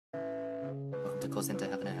The call center,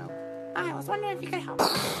 how can I help? I was wondering if you could help.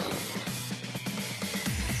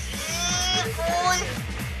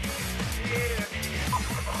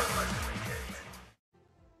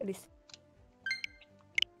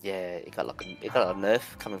 Yeah, it got like it got a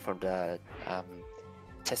nerf coming from the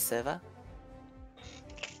test server.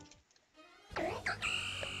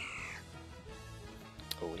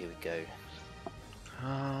 Oh, here we go.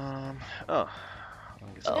 Oh.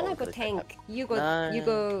 Then I go tank. You go. No. You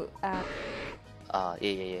go. Yeah.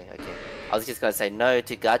 Okay. I was just gonna say no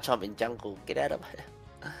to Garchomp in jungle. Get out of here.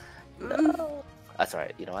 No. That's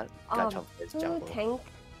alright. You know what? Garchomp is jungle. Tank.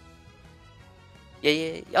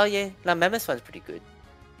 Yeah. Oh yeah. No, Mammoth one's pretty good.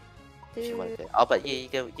 If you want to go. Oh, but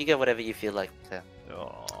yeah, you go whatever you feel like.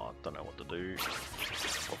 Oh, I don't know what to do. Go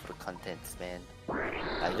for the contents, man.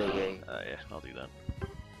 I go. Yeah, I'll do that.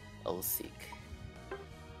 Oh, sick.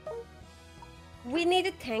 We need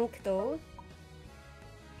a tank though.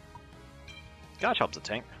 Garchomp's a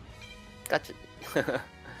tank. Gotcha.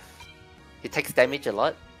 He takes damage a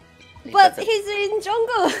lot. But he's in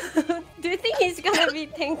jungle. Do you think he's gonna be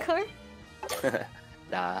tanker?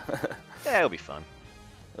 Nah. Yeah, it'll be fun.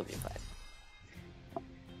 It'll be fine.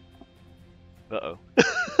 Uh-oh.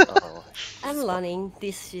 Oh. I'm learning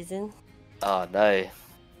this season. Oh no.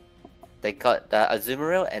 They got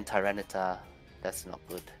Azumarill and Tyranitar. That's not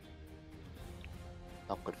good.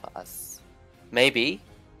 Not good for us. Maybe.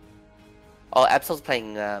 Oh, Absol's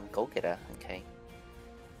playing Goal Getter. Okay.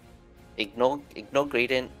 Ignore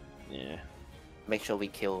Greedent. Yeah. Make sure we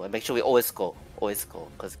kill and make sure we always score. Always score,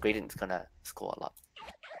 because Greedent's gonna score a lot.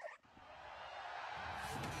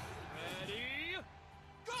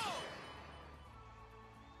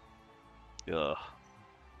 Ugh.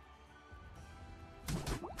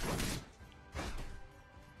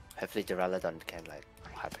 Hopefully Duraludon can like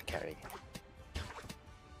hyper carry.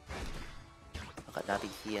 I got Nabi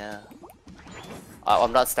here. Oh,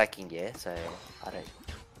 I'm not stacking yet, so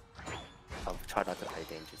I'll try not to play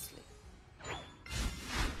dangerously.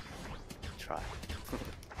 Try.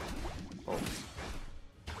 Oh.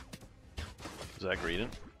 Is that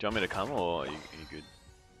Greedent? Do you want me to come or are you good?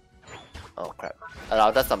 Oh crap.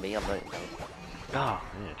 Oh, that's not me, I'm not. Oh,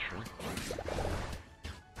 yeah, true.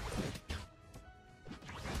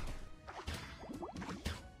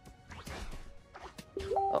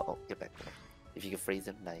 Oh, get back. If you can freeze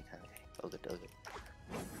him, no you can't. Okay. Oh good.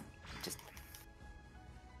 Just...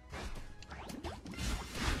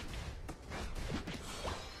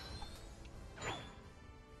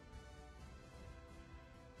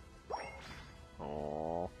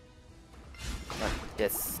 Oh. Come on,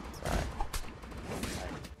 yes.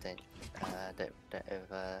 Don't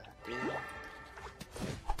overdo.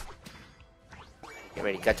 Get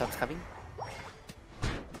ready, Garchomp's coming.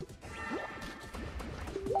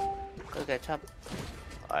 Go Garchomp.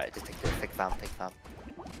 Alright, just take farm. No,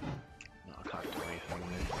 I can't do anything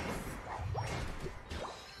there.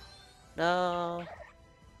 No.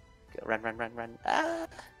 Run. Ah!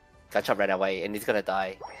 Garchomp ran away and he's gonna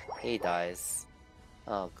die. He dies.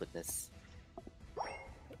 Oh goodness.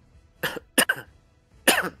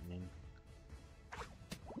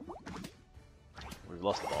 We've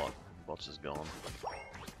lost bot. Bot's is gone.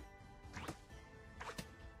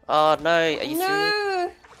 Oh no, are you serious?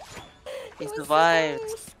 No. He survived.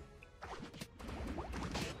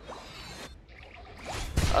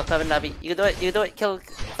 Oh, come on, Nabi. You can do it. Kill.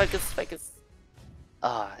 Focus.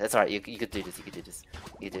 Ah, that's alright. You could do this.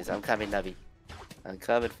 I'm coming, Nabi. I'm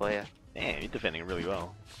coming for you. Man, you're defending really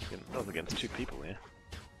well. That was against 2 people here.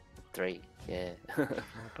 3. Yeah. Not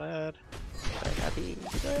bad. Right, Nabi. You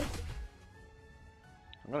can do it.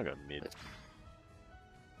 I'm gonna go mid.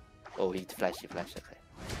 Oh, he flashed. Okay.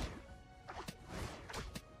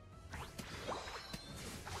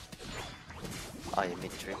 Oh, you're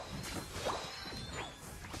mid tree.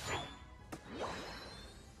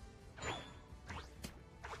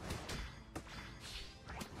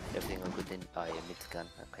 Everything all good then? Oh, you're mid gun.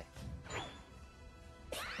 Okay.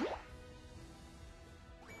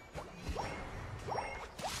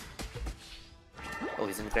 Oh,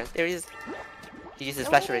 he's in the ground. There he is. He used his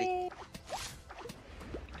flash already.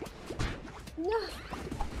 No.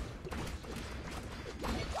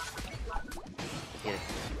 Here.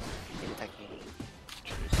 He's attacking.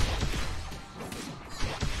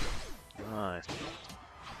 Nice.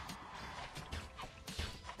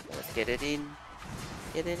 Let's get it in.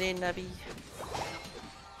 Get it in, Nabi.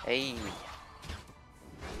 Hey.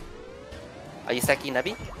 Are you stacking,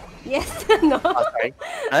 Nabi? Yes. No. Oh, sorry.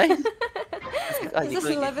 No? Oh, Just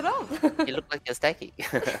level it up. You look like you're stacking.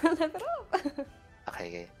 Level it up.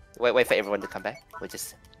 Okay. Wait for everyone to come back. We're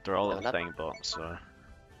just... They're all level at the up. same bot, so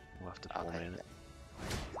we'll have to form Okay. in.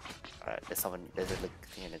 Alright. There's someone. There's a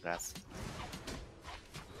thing in the grass.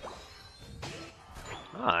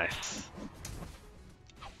 Nice.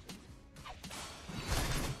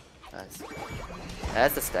 Nice.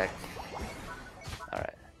 That's the stack.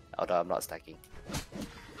 Alright. Although I'm not stacking.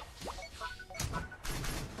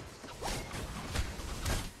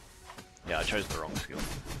 Yeah, I chose the wrong skill.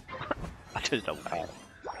 I chose double team.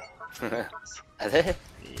 Yeah. Yeah.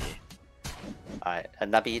 Alright.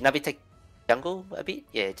 And Nabi take jungle a bit?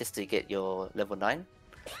 Yeah, just to get your level 9.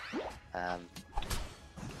 You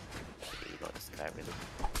know this guy really.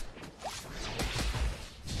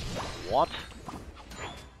 What?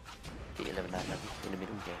 Get your level 9 Nabi in the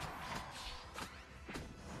middle here.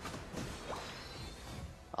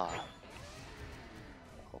 Ah.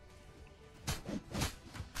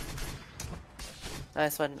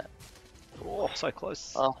 Nice one. Oh, so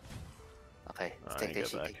close. Oh. Okay, let's I take need to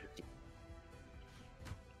this. go back.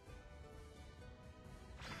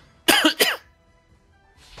 Get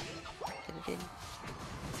it in.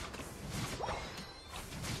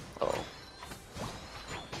 Oh.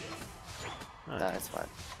 Nice. Nice one.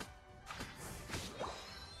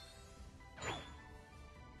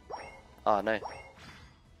 Oh no.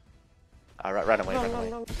 Alright, run away, No, run no, away.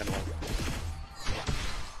 no. Run away.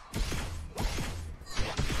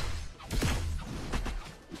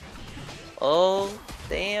 Oh,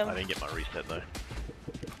 damn. I didn't get my reset though.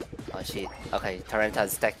 Oh shit. Okay,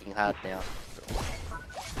 Tyranitar's stacking hard now.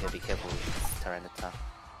 Yeah, be careful with Tyranitar.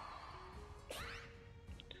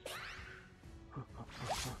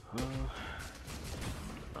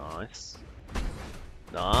 Nice.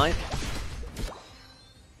 Nice.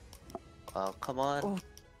 Oh, come on. Oh.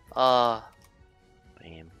 Oh.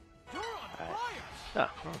 Bam. Alright.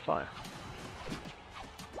 Ah, we're on fire.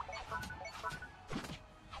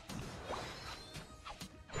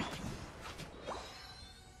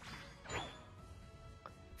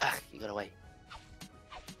 Fuck, you got away.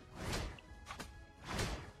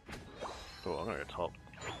 Oh, I'm gonna go top.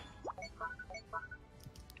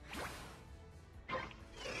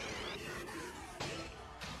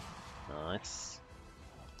 Nice.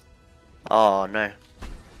 Oh no.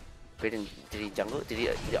 Did he jungle? Did he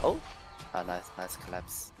oh? Oh nice, nice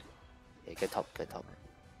collapse. Yeah, go top, go top.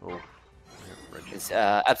 Oh. It's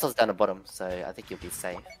Absol's down the bottom, so I think you'll be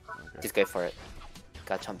safe. Okay. Just go for it.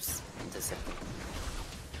 Garchomp's intercepting.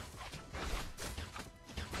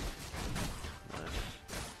 Nice.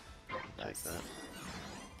 Nice. Take that.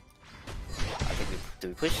 I think do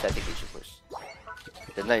we push? I think we should push.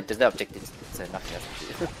 There's no objectives, so nothing else to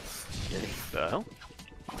do. Really. The hell?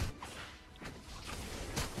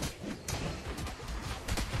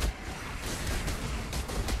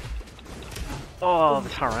 Oh, the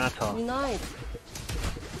Tyranitar. Nice.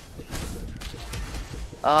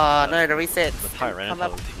 Oh no, the reset. The Come Tyranitar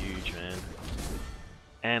up. was huge, man.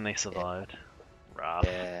 And they survived. Rough.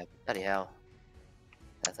 Yeah, bloody hell.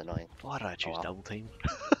 That's annoying. Why did I choose wow. double team?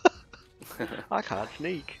 I can't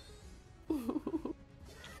sneak. Alright,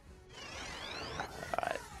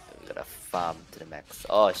 we gotta farm to the max.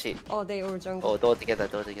 Oh shit. Oh, they were jungle. Oh, door together,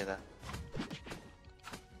 door together.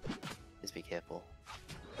 Just be careful.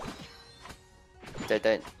 Don't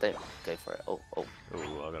go for it. Oh. Oh,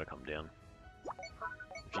 I gotta come down.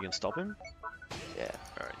 If you can stop him? Yeah.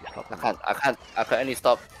 Alright, you stop him. I can only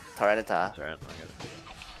stop Tyranitar. Sorry, I get it.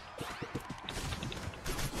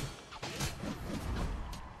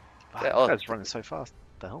 Wow, Yeah, oh. that guy's running so fast.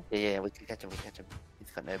 The hell? Yeah, we can catch him,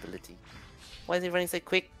 He's got no ability. Why is he running so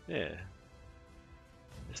quick? Yeah.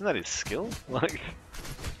 Isn't that his skill? Like,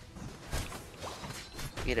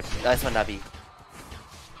 Get it. Nice one, Nabi.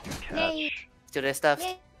 good catch. Yay. Still their stuff.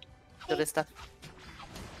 Yay. Still their stuff.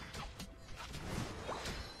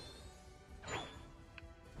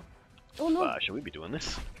 Oh no. Wow, should we be doing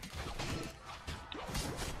this?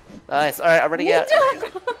 Nice. Alright, I'm running out.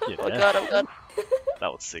 Yeah, Oh god, I'm done.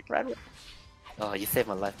 that was sick. Run. Oh, you saved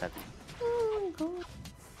my life, Nabi. Oh god.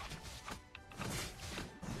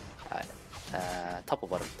 Alright. Top or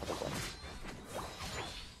bottom? Top or bottom?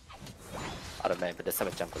 I don't know, but there's so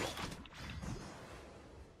much jungle left.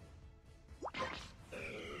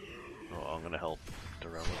 Oh, I'm gonna help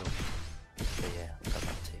Darrell with him. So yeah, I've got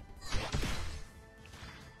that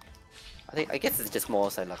too. I guess it's just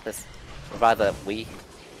more so like this. Rather they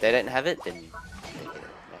don't have it, then they get it.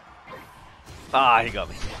 Yeah. Ah, he got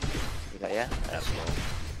me. You got yeah? Absol.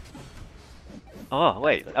 Oh,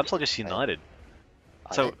 wait, Absol just united.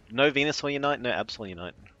 Oh, So, no Venusaur unite, no Absol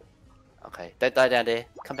unite. okay, don't die down there.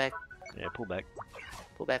 Come back. Yeah, pull back.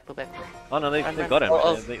 Pull back, pull back. Oh no, they've Run. got him.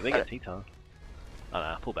 Oh, They oh. got T-Tar. Oh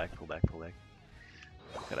no, pull back.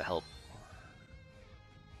 Gotta help.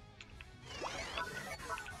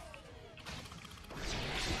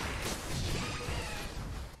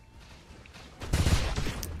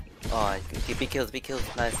 Oh, big kills,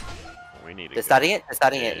 nice. We need to They're go. starting it. They're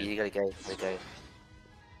starting Yeah. it. You gotta go.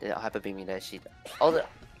 They're not hyper beaming there. She. Hold it.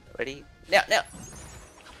 Ready? Now.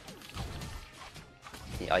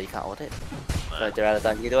 Oh, you can't hold it. No, Durala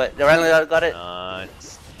done. You do it. Durala got it.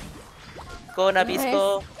 Nice. Score, Nabi.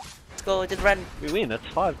 Nice. Score. Just run. We win. That's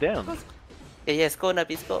 5 down. Yeah. Score,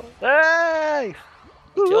 Nabi. Score. Hey!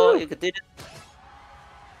 Sure, you could do it.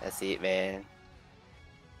 That's it, man.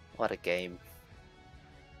 What a game.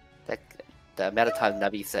 The amount of time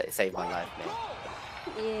Nabi saved my life, man.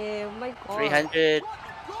 Yeah, oh my god. 300.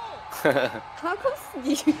 How come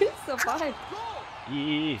you survived?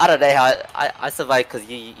 Yeah. I don't know how I survived because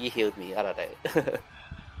you healed me. I don't know.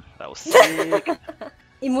 That was sick.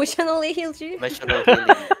 Emotionally healed you? Emotional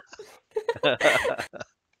healing.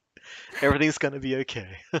 Everything's gonna be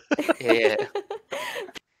okay. Yeah.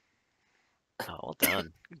 Oh, well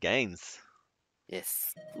done. Good games.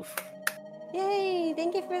 Yes. Oof. Yay!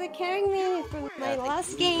 Thank you for the carrying me from my thank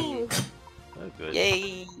last you. game. Oh, good.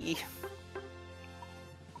 Yay.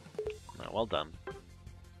 No, well done.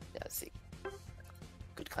 That's it.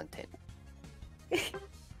 Good content. Alright,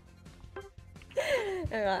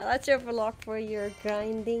 that's your vlog for your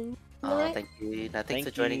grinding. Oh, Night. thank you. Now, thanks Thank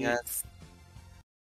for joining you. us.